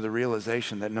came to the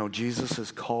realization that no, Jesus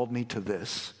has called me to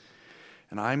this,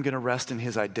 and I'm going to rest in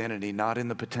his identity, not in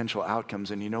the potential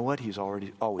outcomes. And you know what? He's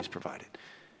always provided.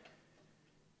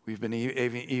 We've been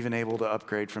even able to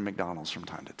upgrade from McDonald's from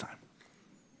time to time.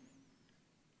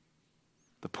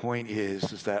 The point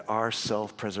is that our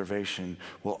self-preservation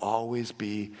will always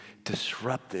be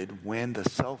disrupted when the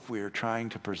self we are trying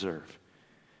to preserve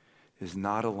is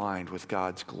not aligned with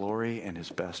God's glory and his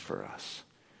best for us.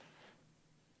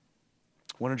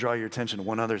 I want to draw your attention to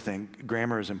one other thing.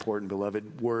 Grammar is important,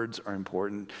 beloved. Words are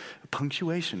important.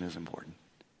 Punctuation is important.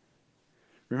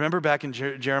 Remember back in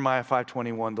Jeremiah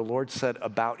 5:21, the Lord said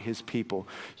about his people,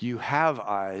 you have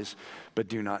eyes, but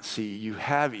do not see. You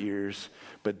have ears,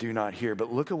 but do not hear.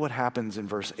 But look at what happens in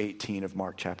verse 18 of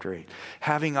Mark chapter 8.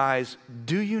 Having eyes,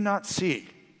 do you not see?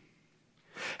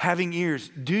 Having ears,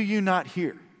 do you not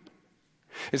hear?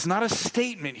 It's not a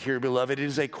statement here, beloved. It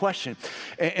is a question.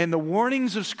 And the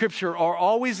warnings of Scripture are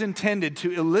always intended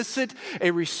to elicit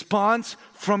a response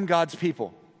from God's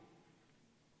people.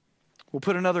 We'll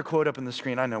put another quote up on the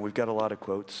screen. I know we've got a lot of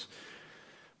quotes.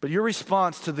 But your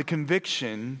response to the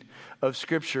conviction of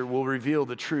Scripture will reveal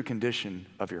the true condition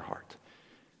of your heart.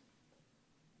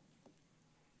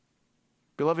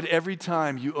 Beloved, every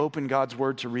time you open God's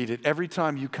word to read it, every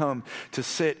time you come to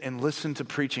sit and listen to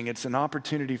preaching, it's an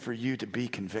opportunity for you to be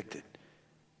convicted.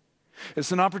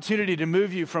 It's an opportunity to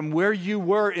move you from where you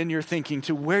were in your thinking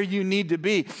to where you need to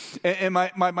be. And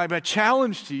my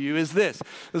challenge to you is this.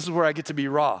 This is where I get to be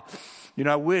raw. You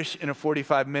know, I wish in a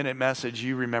 45-minute message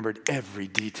you remembered every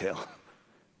detail,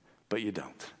 but you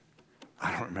don't.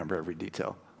 I don't remember every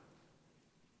detail.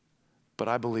 But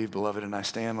I believe, beloved, and I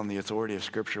stand on the authority of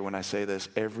Scripture when I say this,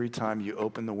 every time you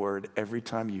open the Word, every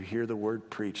time you hear the Word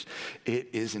preached, it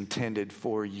is intended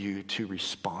for you to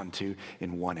respond to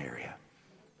in one area.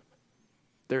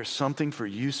 There is something for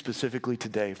you specifically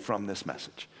today from this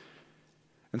message.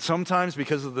 And sometimes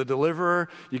because of the deliverer,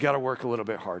 you got to work a little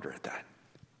bit harder at that.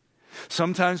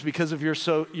 Sometimes because of your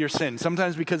sin.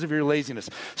 Sometimes because of your laziness.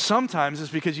 Sometimes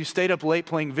it's because you stayed up late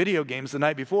playing video games the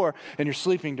night before and you're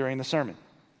sleeping during the sermon.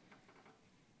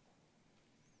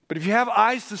 But if you have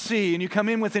eyes to see and you come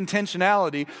in with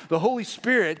intentionality, the Holy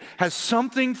Spirit has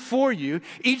something for you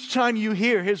each time you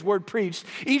hear his word preached,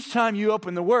 each time you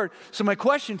open the word. So my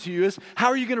question to you is, how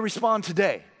are you going to respond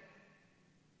today?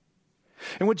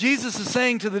 And what Jesus is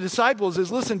saying to the disciples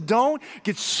is, listen, don't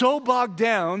get so bogged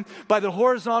down by the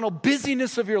horizontal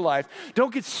busyness of your life.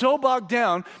 Don't get so bogged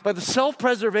down by the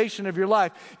self-preservation of your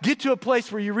life. Get to a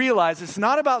place where you realize it's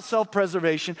not about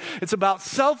self-preservation. It's about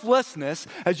selflessness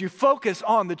as you focus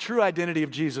on the true identity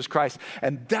of Jesus Christ.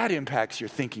 And that impacts your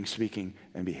thinking, speaking,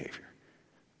 and behavior.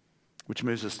 Which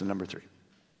moves us to number 3.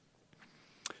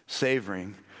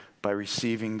 Savoring by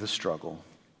receiving the struggle.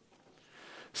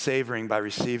 Savoring by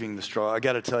receiving the struggle. I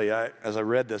got to tell you, as I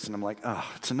read this, and I'm like,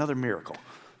 it's another miracle.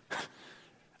 I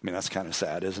mean, that's kind of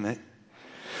sad, isn't it?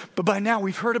 But by now,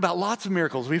 we've heard about lots of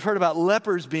miracles. We've heard about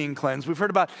lepers being cleansed. We've heard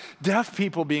about deaf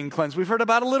people being cleansed. We've heard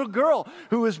about a little girl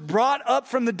who was brought up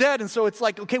from the dead. And so it's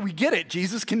like, okay, we get it.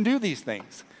 Jesus can do these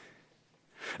things.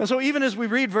 And so even as we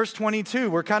read verse 22,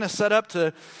 we're kind of set up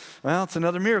to, well, it's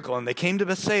another miracle. And they came to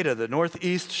Bethsaida, the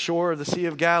northeast shore of the Sea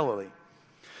of Galilee.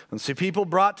 And see, people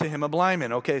brought to him a blind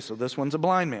man. Okay, so this one's a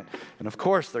blind man. And of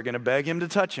course, they're going to beg him to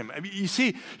touch him. I mean, you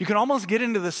see, you can almost get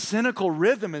into the cynical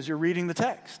rhythm as you're reading the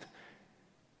text.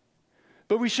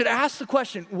 But we should ask the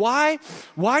question, why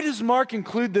does Mark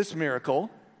include this miracle?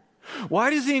 Why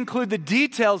does he include the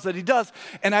details that he does?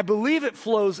 And I believe it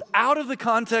flows out of the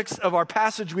context of our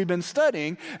passage we've been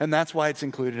studying, and that's why it's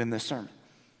included in this sermon.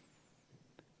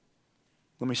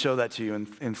 Let me show that to you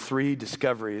in 3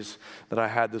 discoveries that I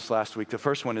had this last week. The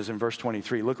first one is in verse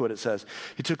 23. Look what it says.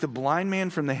 He took the blind man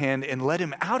from the hand and led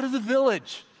him out of the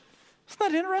village. Isn't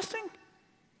that interesting?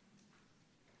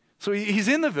 So he's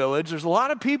in the village. There's a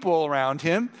lot of people around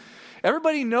him.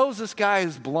 Everybody knows this guy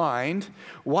is blind.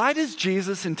 Why does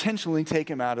Jesus intentionally take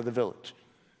him out of the village?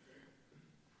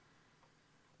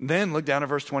 Then look down at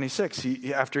verse 26.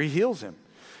 After he heals him,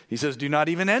 he says, do not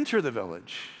even enter the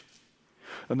village.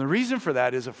 And the reason for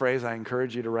that is a phrase I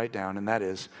encourage you to write down, and that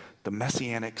is the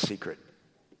messianic secret.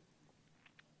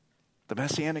 The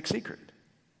messianic secret.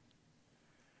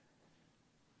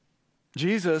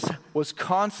 Jesus was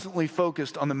constantly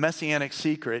focused on the messianic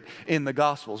secret in the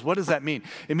Gospels. What does that mean?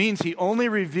 It means he only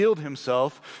revealed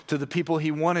himself to the people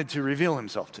he wanted to reveal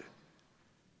himself to.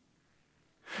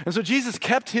 And so Jesus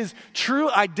kept his true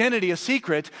identity a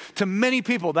secret to many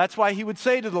people. That's why he would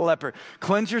say to the leper,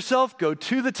 cleanse yourself, go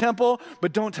to the temple,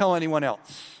 but don't tell anyone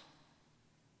else.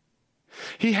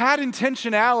 He had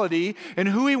intentionality in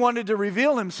who he wanted to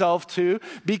reveal himself to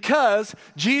because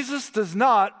Jesus does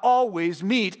not always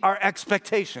meet our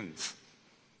expectations.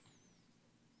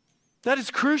 That is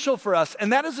crucial for us,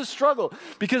 and that is a struggle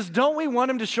because don't we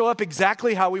want him to show up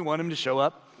exactly how we want him to show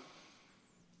up?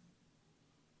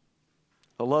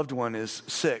 A loved one is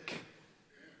sick.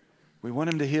 We want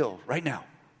him to heal right now.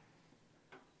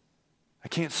 I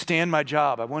can't stand my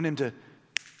job. I want him to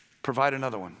provide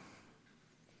another one.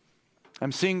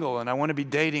 I'm single and I want to be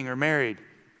dating or married.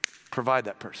 Provide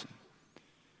that person.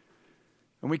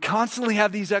 And we constantly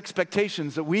have these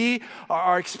expectations that we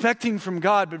are expecting from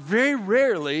God, but very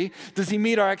rarely does he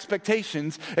meet our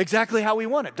expectations exactly how we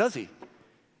want it, does he?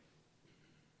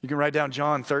 You can write down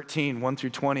John 13, 1 through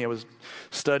 20. I was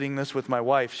studying this with my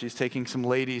wife. She's taking some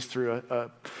ladies through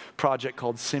a project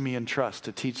called Simeon Trust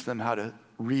to teach them how to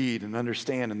read and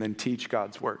understand and then teach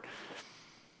God's word.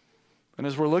 And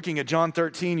as we're looking at John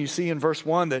 13, you see in verse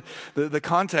 1 that the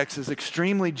context is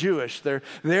extremely Jewish. They're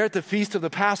there at the feast of the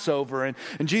Passover, and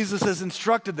Jesus has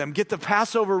instructed them, get the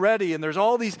Passover ready. And there's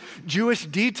all these Jewish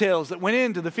details that went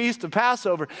into the feast of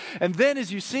Passover. And then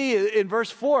as you see in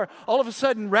verse 4, all of a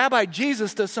sudden, Rabbi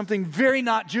Jesus does something very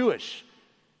not Jewish.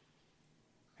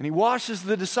 And he washes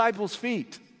the disciples'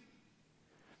 feet.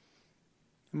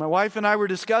 And my wife and I were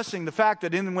discussing the fact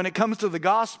that when it comes to the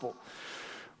gospel,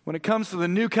 when it comes to the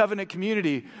new covenant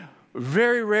community,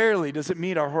 very rarely does it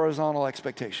meet our horizontal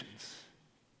expectations.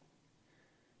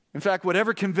 In fact,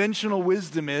 whatever conventional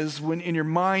wisdom is, when in your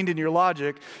mind and your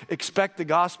logic, expect the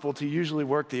gospel to usually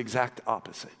work the exact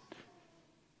opposite.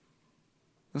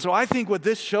 And so I think what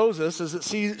this shows us is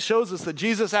it shows us that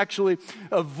Jesus actually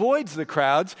avoids the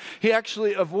crowds. He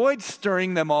actually avoids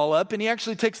stirring them all up, and he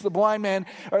actually takes the blind man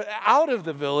out of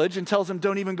the village and tells him,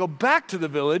 don't even go back to the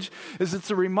village, as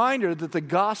it's a reminder that the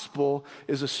gospel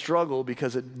is a struggle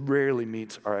because it rarely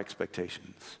meets our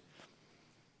expectations.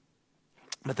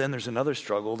 But then there's another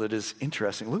struggle that is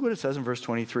interesting. Look what it says in verse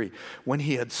 23. When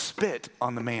he had spit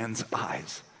on the man's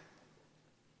eyes.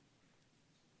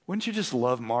 Wouldn't you just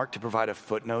love Mark to provide a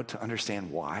footnote to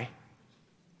understand why?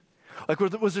 Like,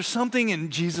 was there something in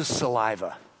Jesus'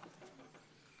 saliva?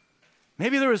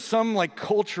 Maybe there was some like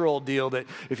cultural deal that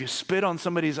if you spit on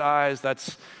somebody's eyes,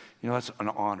 that's an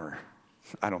honor.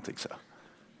 I don't think so.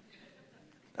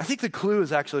 I think the clue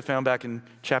is actually found back in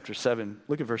chapter 7.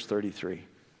 Look at verse 33.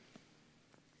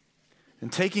 And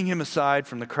taking him aside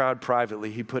from the crowd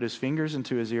privately, he put his fingers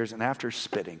into his ears, and after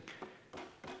spitting.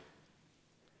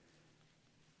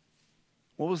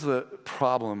 What was the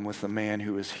problem with the man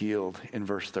who was healed in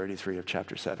verse 33 of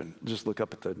chapter 7? Just look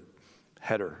up at the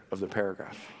header of the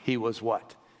paragraph. He was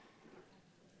what?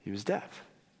 He was deaf.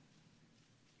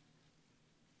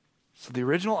 So the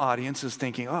original audience is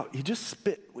thinking, oh, he just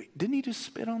spit. Wait, didn't he just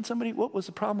spit on somebody? What was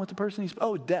the problem with the person?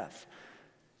 Deaf.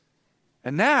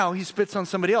 And now he spits on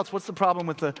somebody else. What's the problem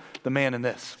with the man in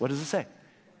this? What does it say?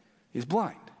 He's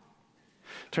blind.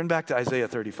 Turn back to Isaiah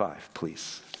 35,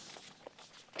 please.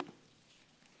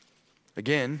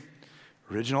 Again,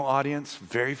 original audience,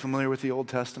 very familiar with the Old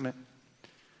Testament.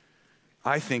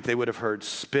 I think they would have heard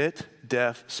spit,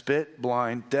 deaf, spit,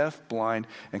 blind, deaf, blind,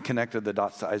 and connected the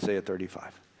dots to Isaiah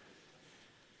 35.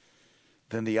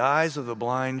 Then the eyes of the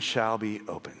blind shall be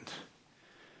opened,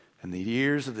 and the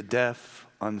ears of the deaf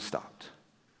unstopped.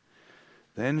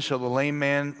 Then shall the lame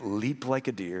man leap like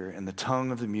a deer, and the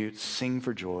tongue of the mute sing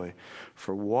for joy,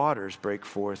 for waters break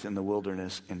forth in the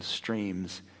wilderness and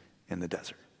streams in the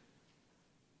desert.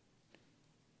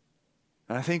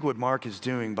 And I think what Mark is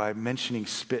doing by mentioning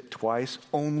spit twice,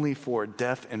 only for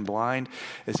deaf and blind,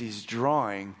 is he's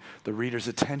drawing the reader's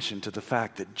attention to the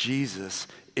fact that Jesus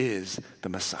is the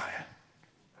Messiah.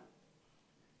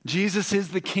 Jesus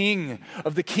is the King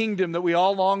of the kingdom that we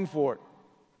all long for.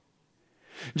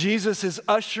 Jesus is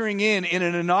ushering in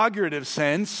an inaugural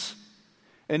sense,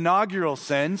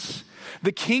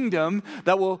 the kingdom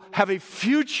that will have a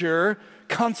future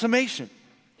consummation.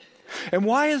 And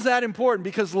why is that important?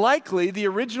 Because likely the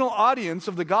original audience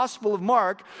of the Gospel of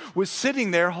Mark was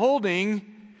sitting there holding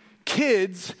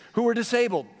kids who were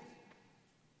disabled.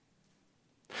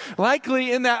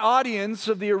 Likely in that audience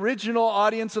of the original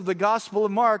audience of the Gospel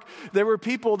of Mark, there were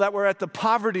people that were at the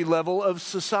poverty level of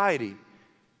society.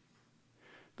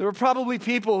 There were probably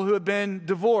people who had been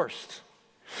divorced.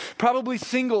 Probably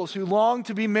singles who longed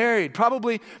to be married.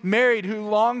 Probably married who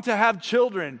longed to have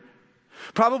children.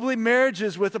 Probably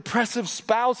marriages with oppressive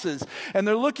spouses. And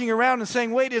they're looking around and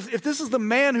saying, wait, if this is the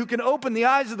man who can open the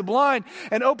eyes of the blind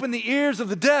and open the ears of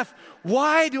the deaf,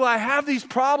 why do I have these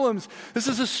problems? This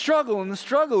is a struggle, and the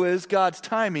struggle is God's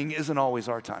timing isn't always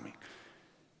our timing.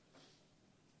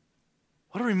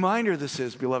 What a reminder this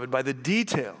is, beloved, by the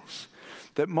details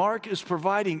that Mark is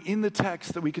providing in the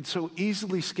text that we could so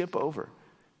easily skip over.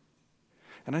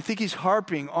 And I think he's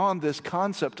harping on this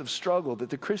concept of struggle, that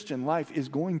the Christian life is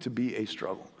going to be a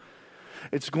struggle.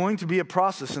 It's going to be a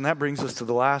process, and that brings us to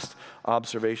the last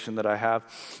observation that I have.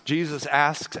 Jesus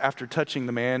asks, after touching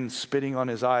the man, spitting on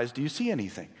his eyes, do you see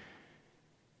anything?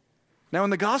 Now, in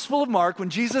the Gospel of Mark, when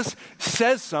Jesus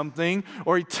says something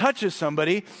or he touches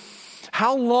somebody,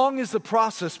 how long is the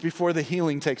process before the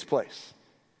healing takes place?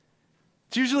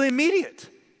 It's usually immediate.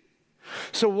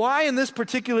 So why in this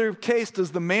particular case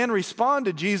does the man respond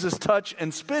to Jesus' touch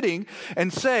and spitting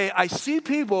and say, I see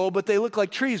people, but they look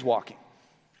like trees walking?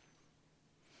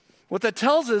 What that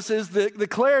tells us is that the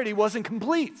clarity wasn't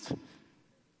complete.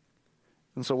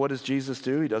 And so what does Jesus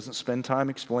do? He doesn't spend time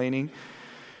explaining.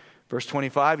 Verse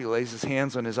 25, he lays his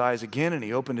hands on his eyes again, and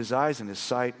he opened his eyes, and his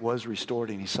sight was restored,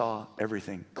 and he saw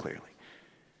everything clearly.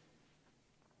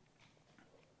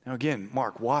 Now again,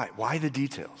 Mark, why? Why the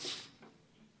details?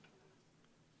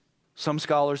 Some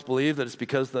scholars believe that it's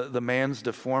because the man's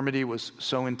deformity was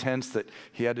so intense that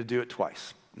he had to do it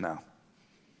twice. No.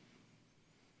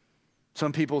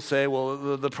 Some people say,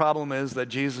 well, the problem is that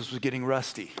Jesus was getting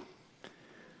rusty.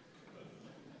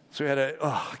 So he had to,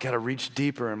 I got to reach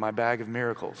deeper in my bag of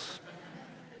miracles.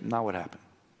 Not what happened.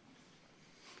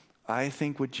 I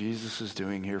think what Jesus is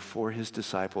doing here for his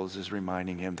disciples is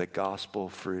reminding him that gospel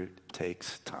fruit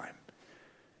takes time.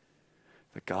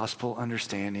 The gospel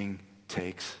understanding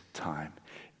takes time.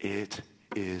 It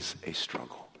is a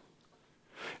struggle.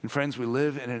 And friends, we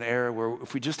live in an era where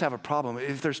if we just have a problem,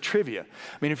 if there's trivia,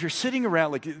 I mean, if you're sitting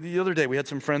around, like the other day we had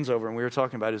some friends over and we were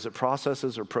talking about, is it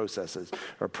processes or processes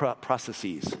or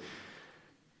processes?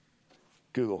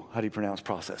 Google, how do you pronounce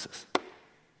processes?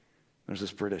 There's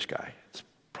this British guy. It's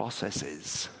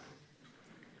processes.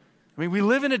 I mean, we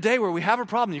live in a day where we have a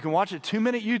problem. You can watch a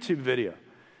 2-minute YouTube video.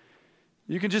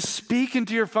 You can just speak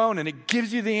into your phone and it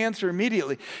gives you the answer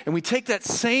immediately. And we take that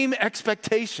same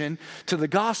expectation to the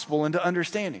gospel and to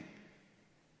understanding.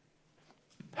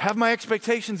 Have my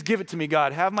expectations, give it to me,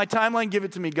 God. Have my timeline, give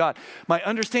it to me, God. My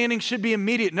understanding should be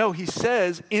immediate. No, he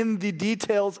says in the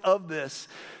details of this,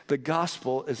 the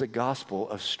gospel is a gospel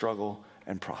of struggle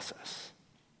and process.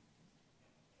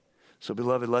 So,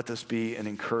 beloved, let this be an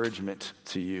encouragement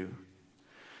to you.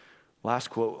 Last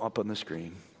quote up on the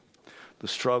screen. The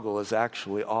struggle is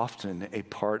actually often a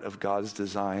part of God's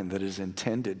design that is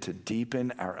intended to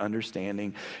deepen our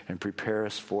understanding and prepare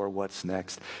us for what's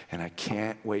next. And I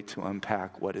can't wait to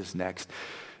unpack what is next.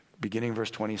 Beginning verse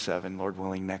 27, Lord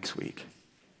willing, next week.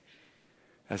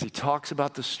 As he talks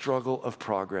about the struggle of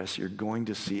progress, you're going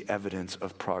to see evidence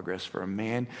of progress for a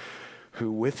man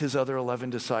who, with his other 11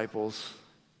 disciples,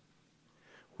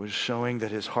 was showing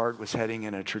that his heart was heading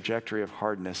in a trajectory of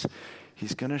hardness.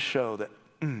 He's going to show that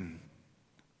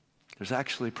there's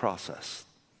actually process.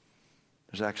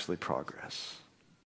 There's actually progress.